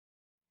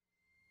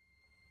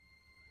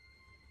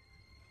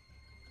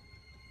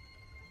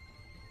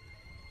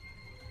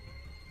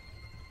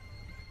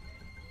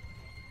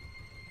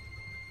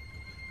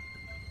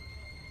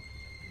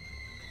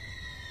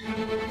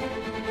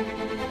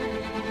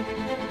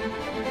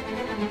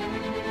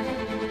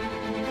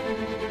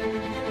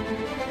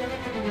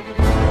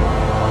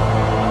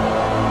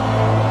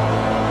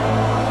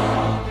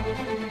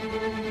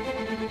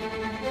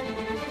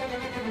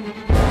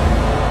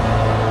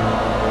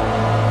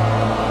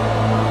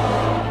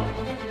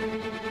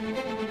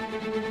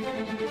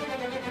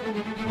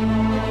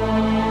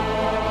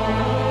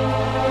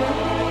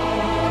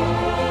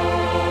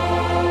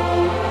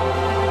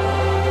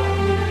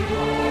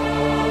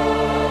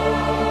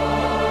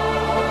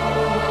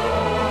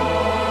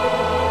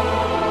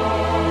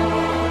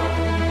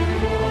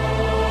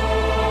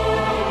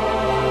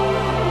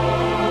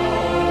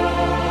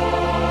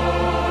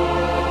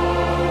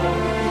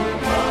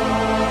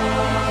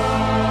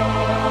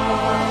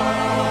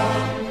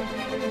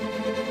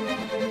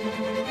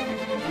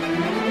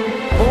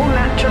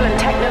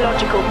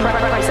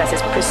technological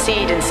processes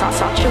proceed in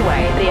such a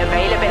way the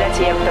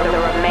availability of the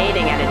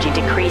remaining energy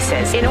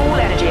decreases. In all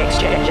energy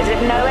exchanges, if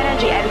no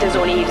energy enters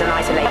or leaves an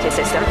isolated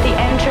system, the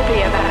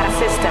entropy of that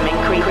system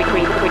increases.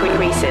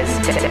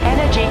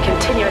 Energy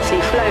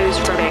continuously flows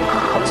from being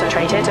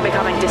concentrated to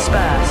becoming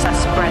dispersed,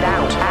 spread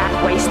out,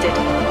 wasted,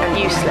 and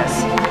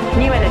useless.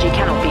 New energy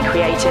cannot be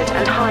created,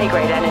 and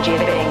high-grade energy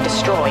is being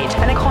destroyed.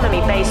 An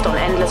economy based on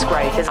endless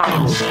growth is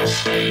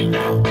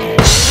unsustainable.